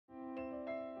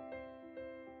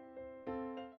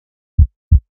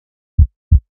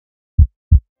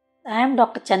I am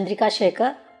Dr.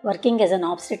 Chandrika, working as an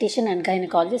obstetrician and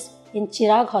gynecologist in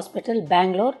Chirag Hospital,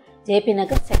 Bangalore, JP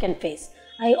Nagar, second phase.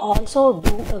 I also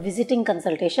do a visiting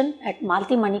consultation at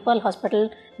Malti Manipal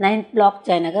Hospital, 9th block,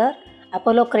 Jayanagar,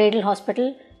 Apollo Cradle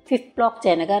Hospital, 5th block,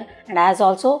 Jayanagar, and as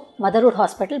also Motherhood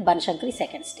Hospital, Banashankari,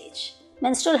 second stage.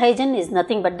 Menstrual hygiene is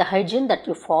nothing but the hygiene that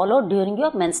you follow during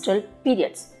your menstrual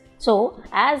periods. So,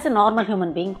 as a normal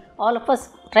human being, all of us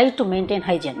try to maintain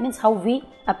hygiene, means how we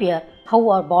appear, how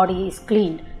our body is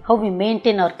cleaned, how we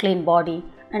maintain our clean body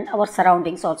and our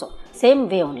surroundings also. Same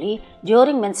way only,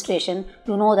 during menstruation,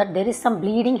 you know that there is some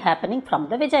bleeding happening from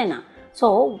the vagina.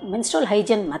 So, menstrual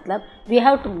hygiene matlab, we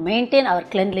have to maintain our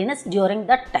cleanliness during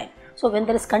that time. So, when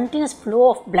there is continuous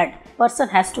flow of blood, person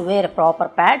has to wear a proper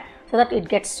pad so that it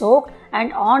gets soaked,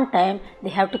 and on time they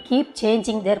have to keep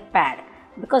changing their pad.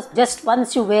 Because just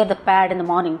once you wear the pad in the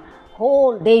morning,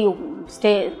 whole day you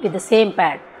stay with the same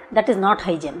pad, that is not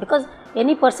hygiene. Because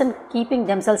any person keeping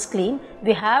themselves clean,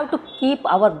 we have to keep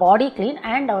our body clean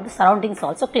and our surroundings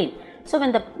also clean. So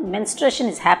when the menstruation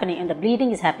is happening and the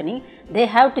bleeding is happening, they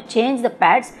have to change the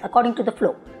pads according to the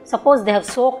flow. Suppose they have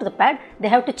soaked the pad, they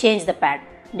have to change the pad.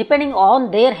 Depending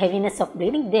on their heaviness of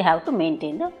bleeding, they have to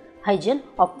maintain the hygiene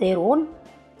of their own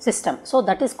system. So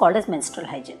that is called as menstrual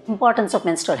hygiene. Importance of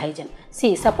menstrual hygiene.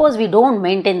 See, suppose we don't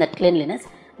maintain that cleanliness,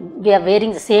 we are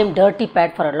wearing the same dirty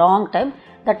pad for a long time,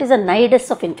 that is a nidus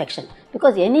of infection.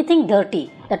 Because anything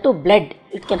dirty, that too blood,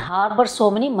 it can harbor so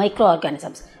many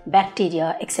microorganisms,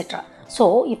 bacteria, etc.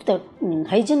 So if the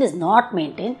hygiene is not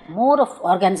maintained, more of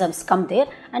organisms come there,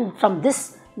 and from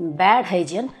this bad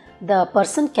hygiene, the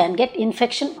person can get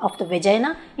infection of the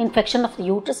vagina, infection of the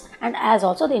uterus, and as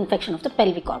also the infection of the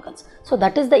pelvic organs. So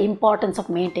that is the importance of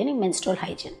maintaining menstrual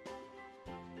hygiene.